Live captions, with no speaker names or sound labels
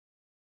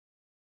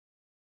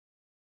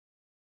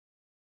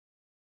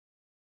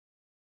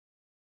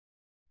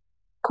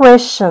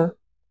Question.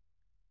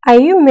 Are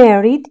you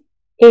married?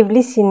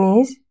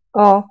 Evlisiniz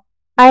or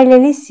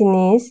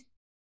ailelisiniz?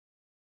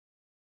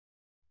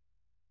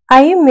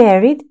 Are you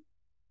married?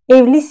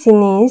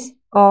 Evlisiniz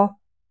or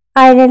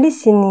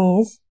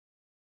ailelisiniz?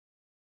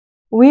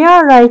 We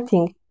are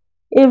writing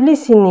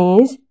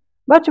evlisiniz,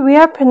 but we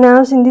are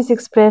pronouncing this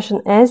expression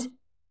as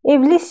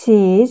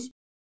evlisiz,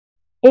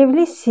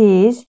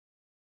 evlisiz.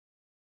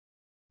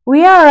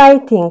 We are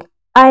writing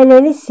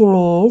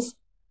ailelisiniz,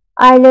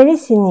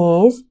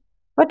 ailelisiniz,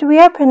 but we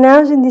are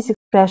pronouncing this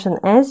expression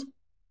as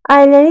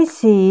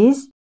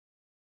ailelisiz,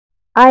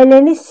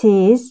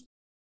 ailelisiz.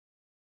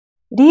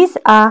 These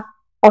are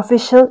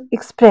official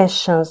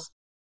expressions.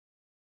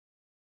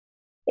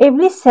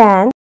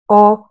 Evlisen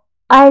or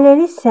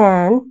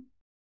ailelisen,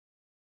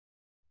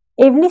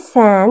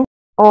 evlisen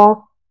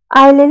or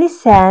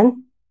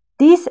ailelisen,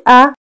 these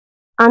are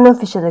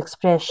unofficial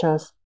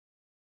expressions.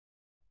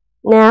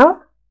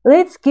 Now,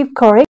 let's give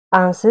correct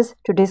answers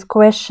to these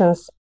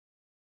questions.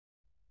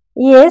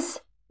 Yes,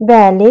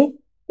 bəli,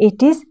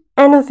 it is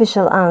an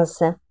official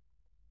answer.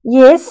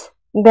 Yes,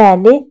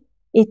 bəli,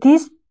 it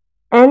is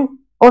an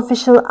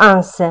official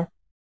answer.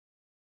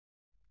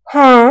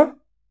 Hə,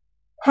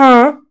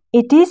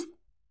 it is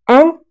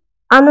an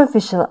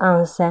unofficial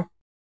answer.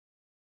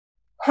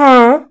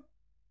 Hə,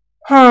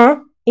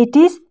 it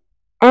is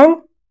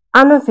an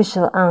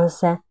unofficial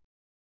answer.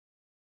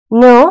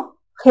 No,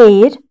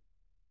 xeyr,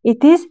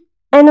 it is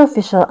an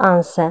official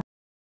answer.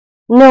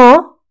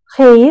 No,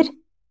 xeyr,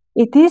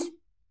 it is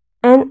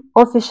an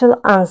official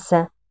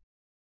answer.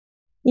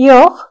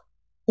 Yox,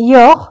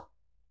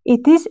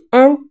 it is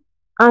an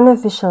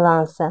unofficial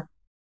answer.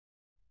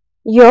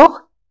 Yox,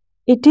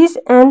 it is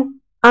an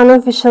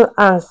unofficial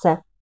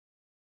answer.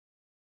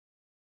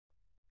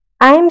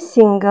 I'm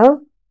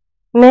single,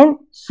 mən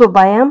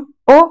subayam,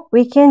 or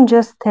we can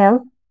just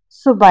tell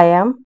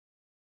subayam.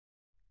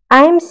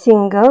 I'm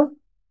single,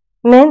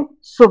 mən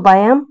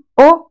subayam,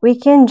 or we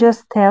can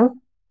just tell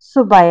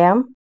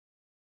subayam.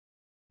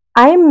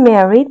 I'm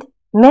married,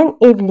 mən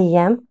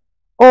evliyəm,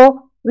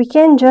 or we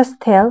can just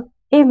tell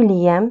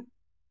evliyəm.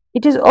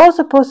 It is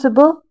also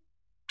possible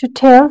to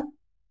tell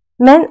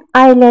mən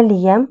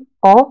ailəliyəm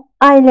or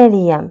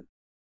ailəliyəm.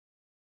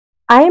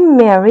 I'm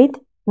married,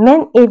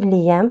 mən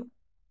evliyəm,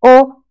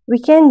 or we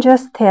can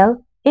just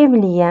tell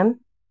evliyəm.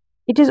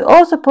 It is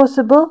also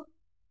possible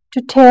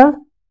to tell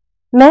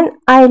mən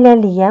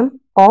ailəliyəm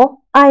or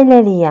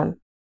ailəliyəm.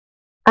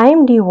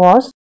 I'm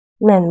divorced,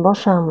 mən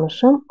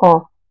boşanmışım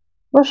or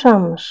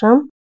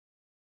boşanmışım.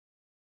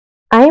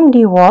 I'm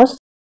divorced,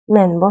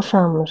 mən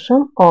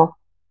boşanmışım or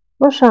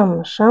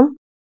boşanmışım.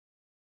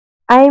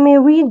 I'm a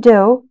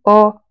widow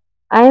or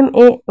I'm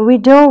a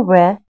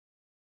widower,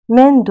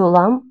 mən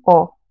dulam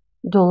or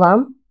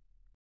dulam.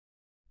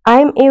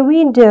 I'm a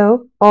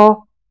widow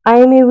or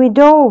I'm a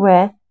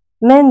widower,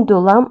 mən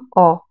dulam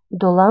or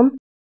dulam.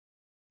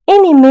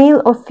 Any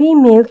male or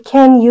female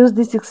can use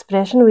this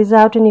expression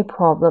without any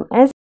problem,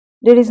 as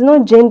there is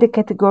no gender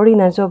category in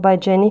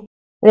Azerbaijani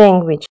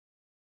language.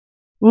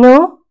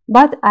 No,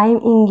 but I'm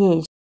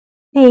engaged.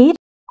 Hayır,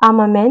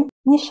 ama mən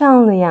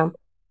nişanlıyam.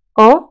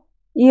 O,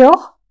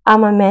 yox,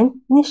 ama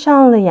mən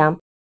nişanlıyam.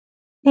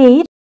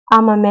 Hayır,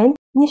 ama mən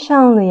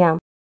nişanlıyam.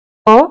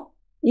 O,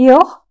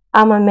 yox,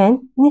 ama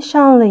mən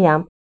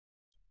nişanlıyam.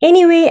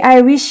 Anyway, I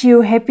wish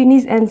you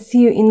happiness and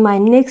see you in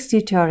my next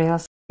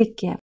tutorials. Take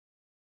care.